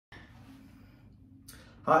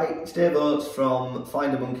Hi, it's Dave Oates from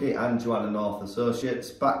FinderMonkey and Joanna North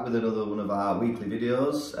Associates, back with another one of our weekly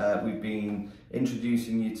videos. We've been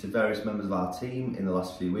introducing you to various members of our team in the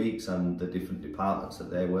last few weeks and the different departments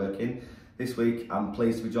that they work in. This week I'm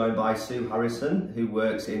pleased to be joined by Sue Harrison, who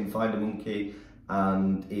works in FinderMonkey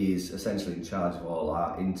and is essentially in charge of all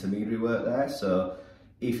our intermediary work there. So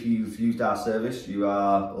if you've used our service, you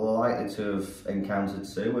are likely to have encountered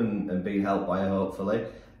Sue and been helped by her, hopefully.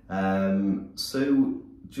 Sue,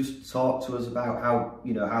 just talk to us about how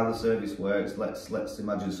the service works. Let's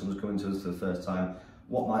imagine someone's coming to us for the first time.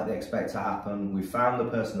 What might they expect to happen? We found the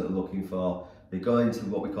person that they're looking for. They go into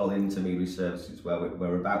what we call intermediary services, where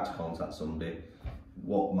we're about to contact somebody.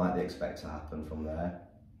 What might they expect to happen from there?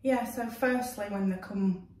 Yeah, so firstly, when they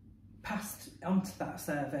come past onto that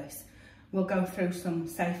service, we'll go through some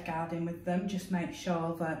safeguarding with them, just make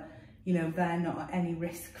sure that they're not at any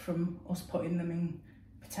risk from us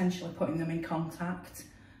potentially putting them in contact.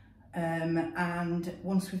 And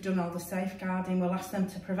once we've done all the safeguarding, we'll ask them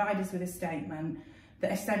to provide us with a statement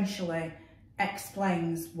that essentially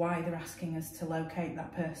explains why they're asking us to locate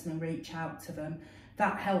that person and reach out to them.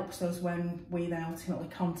 That helps us when we then ultimately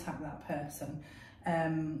contact that person,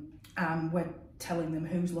 and we're telling them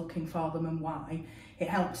who's looking for them and why. It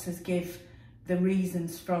helps us give the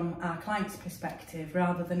reasons from our client's perspective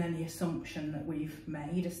rather than any assumption that we've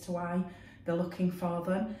made as to why they're looking for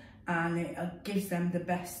them. And it gives them the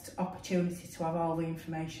best opportunity to have all the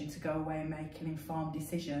information to go away and make an informed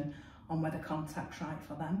decision on whether contact's right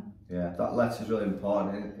for them. Yeah, that letter's really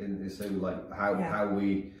important in so like how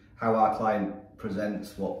our client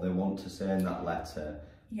presents what they want to say in that letter.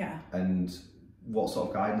 Yeah. And what sort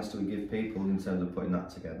of guidance do we give people in terms of putting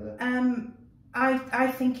that together? I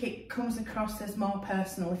think it comes across as more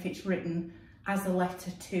personal if it's written as a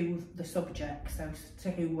letter to the subject, so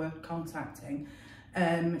to who we're contacting.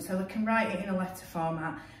 So they can write it in a letter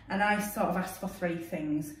format, and I sort of ask for three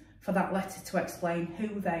things for that letter to explain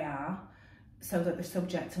who they are, so that the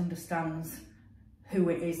subject understands who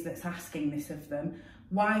it is that's asking this of them,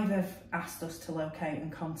 why they've asked us to locate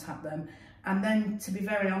and contact them, and then to be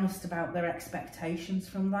very honest about their expectations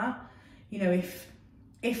from that. If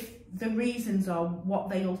the reasons or what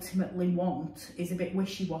they ultimately want is a bit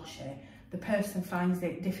wishy-washy, the person finds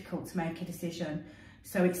it difficult to make a decision.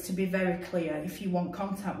 So it's to be very clear, if you want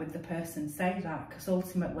contact with the person, say that, because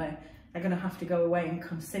ultimately they're going to have to go away and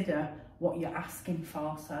consider what you're asking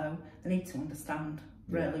for. So they need to understand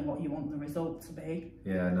really what you want the result to be.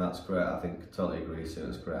 Yeah, no, that's great. I think totally agree, Sue.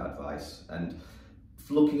 That's great advice. And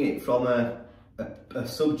looking at it from a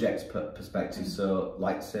subject perspective, so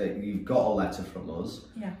like say you've got a letter from us.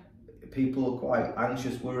 Yeah. People are quite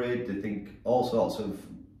anxious, worried. They think all sorts of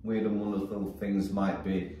weird and wonderful things might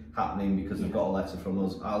be happening because they've got a letter from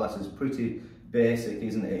us. Our letter's pretty basic,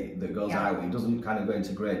 isn't it, that goes out. It doesn't kind of go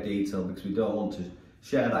into great detail because we don't want to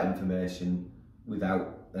share that information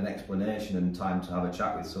without an explanation and time to have a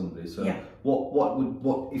chat with somebody. So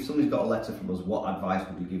what if somebody's got a letter from us, what advice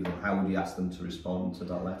would you give them? How would you ask them to respond to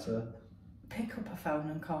that letter? Pick up a phone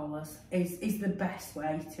and call us is the best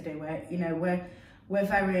way to do it. We're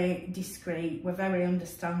very discreet, we're very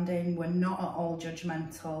understanding, we're not at all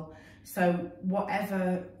judgmental. So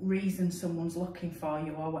whatever reason someone's looking for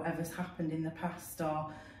you, or whatever's happened in the past,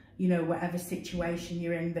 or whatever situation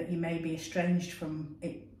you're in that you may be estranged from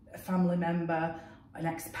a family member, an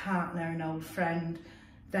ex-partner, an old friend,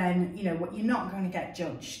 then you're not going to get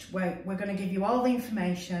judged. We're going to give you all the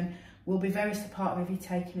information. We'll be very supportive of you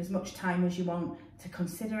taking as much time as you want to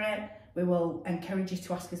consider it. We will encourage you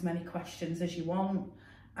to ask as many questions as you want,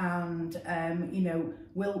 and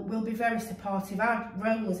we'll be very supportive. Our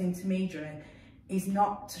role as intermediary is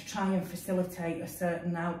not to try and facilitate a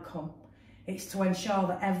certain outcome. It's to ensure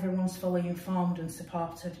that everyone's fully informed and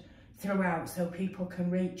supported throughout, so people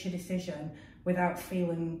can reach a decision without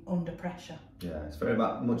feeling under pressure. Yeah, it's very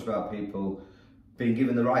much about people being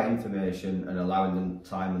given the right information and allowing them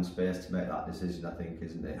time and space to make that decision, I think,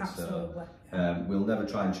 isn't it? Absolutely. So we'll never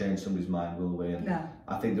try and change somebody's mind, will we? And no.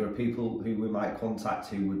 I think there are people who we might contact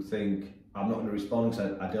who would think, I'm not going to respond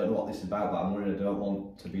because I don't know what this is about, but I'm worried I don't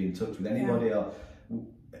want to be in touch with anybody. Yeah. Or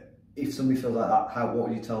if somebody feels like that, what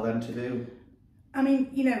would you tell them to do? I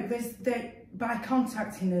mean, by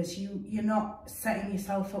contacting us, you're not setting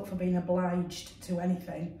yourself up for being obliged to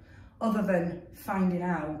anything other than finding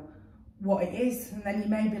out what it is, and then you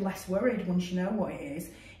may be less worried once you know what it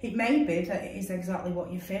is. It may be that it is exactly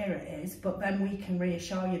what you fear it is, but then we can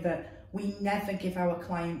reassure you that we never give our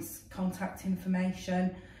clients contact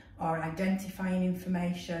information or identifying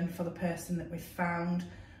information for the person that we've found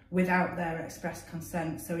without their express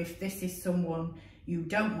consent. So if this is someone you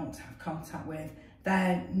don't want to have contact with,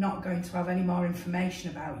 they're not going to have any more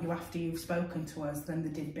information about you after you've spoken to us than they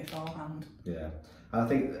did beforehand. Yeah, and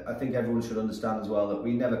I think everyone should understand as well that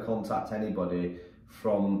we never contact anybody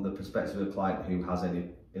from the perspective of a client who has any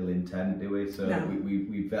ill intent, do we? So no.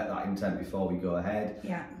 we vet that intent before we go ahead.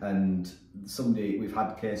 Yeah. And we've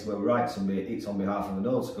had cases where we write somebody, it's on behalf of an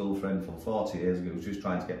old school friend from 40 years ago who's just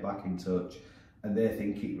trying to get back in touch, and they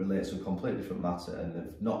think it relates to a completely different matter, and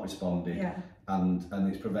they've not responded. Yeah. And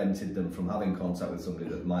it's prevented them from having contact with somebody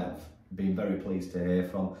that might have been very pleased to hear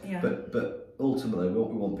from. Yeah. But ultimately, what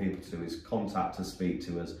we want people to do is contact us, speak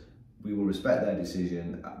to us. We will respect their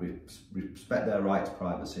decision, respect their right to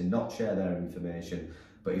privacy, not share their information.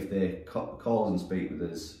 But if they call and speak with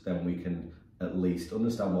us, then we can at least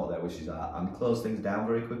understand what their wishes are and close things down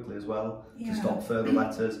very quickly as well, to stop further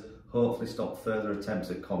letters, hopefully stop further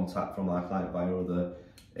attempts at contact from our client via other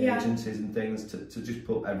agencies and things, to just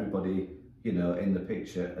put everybody, you know, in the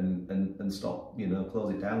picture and stop, you know,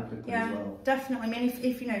 close it down quickly as well. Definitely. I mean,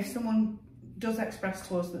 if you know, if someone does express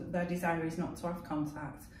to us that their desire is not to have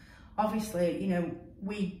contact, obviously, you know,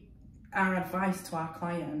 our advice to our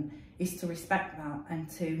client is to respect that and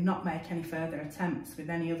to not make any further attempts with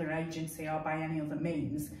any other agency or by any other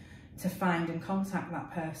means to find and contact that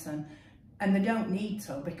person. And they don't need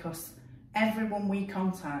to, because everyone we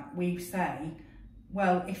contact, we say,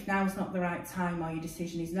 well, if now's not the right time or your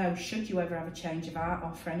decision is no, should you ever have a change of heart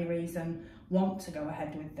or for any reason want to go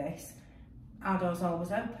ahead with this, our door's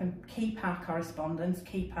always open. Keep our correspondence,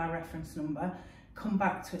 keep our reference number, come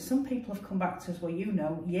back to it. Some people have come back to us, well, you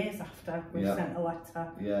know, years after we've sent a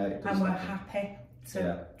letter, and we're happy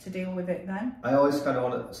to deal with it then. I always kind of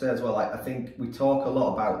want to say as well, like, I think we talk a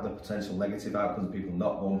lot about the potential negative outcomes of people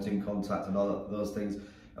not wanting contact and all those things,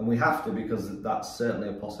 and we have to, because that's certainly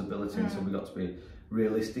a possibility and something we've got to be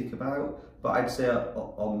realistic about. But I'd say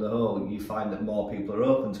on the whole, you find that more people are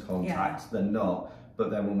open to contact than not. But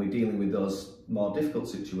then when we're dealing with those more difficult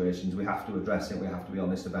situations, we have to address it, we have to be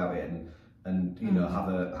honest about it, and you know,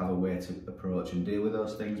 have a way to approach and deal with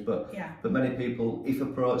those things. But many people, if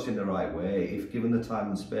approached in the right way, if given the time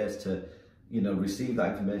and space to, you know, receive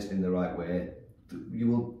that information in the right way, you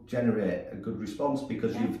will generate a good response,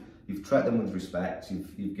 because you've treated them with respect,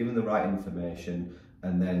 you've given the right information,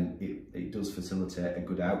 and then it does facilitate a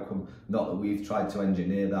good outcome. Not that we've tried to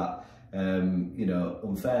engineer that you know,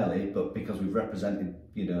 unfairly, but because we've represented,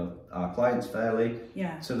 you know, our clients fairly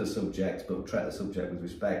to the subject, but treat the subject with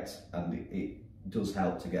respect, and it does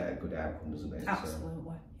help to get a good outcome, doesn't it?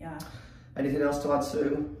 Absolutely, yeah. Anything else to add,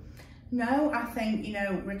 Sue? No, I think, you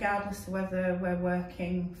know, regardless of whether we're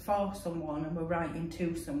working for someone and we're writing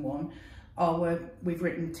to someone, or we've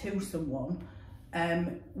written to someone,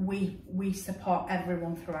 we support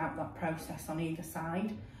everyone throughout that process on either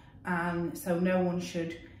side, and so no one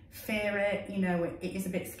should fear it. You know, it is a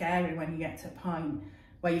bit scary when you get to a point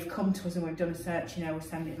where you've come to us and we've done a search, you know, we're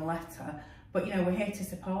sending a letter, but you know, we're here to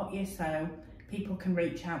support you, so people can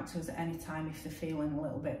reach out to us at any time if they're feeling a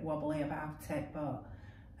little bit wobbly about it,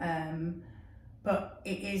 but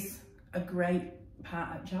it is a great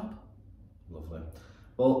part of the job. Lovely.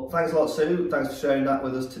 Well, thanks a lot, Sue. Thanks for sharing that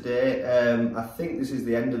with us today. I think this is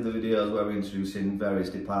the end of the videos where we're introducing various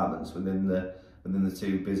departments within the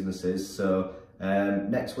two businesses. So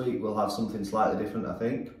next week we'll have something slightly different, I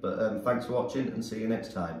think. But thanks for watching, and see you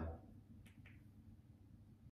next time.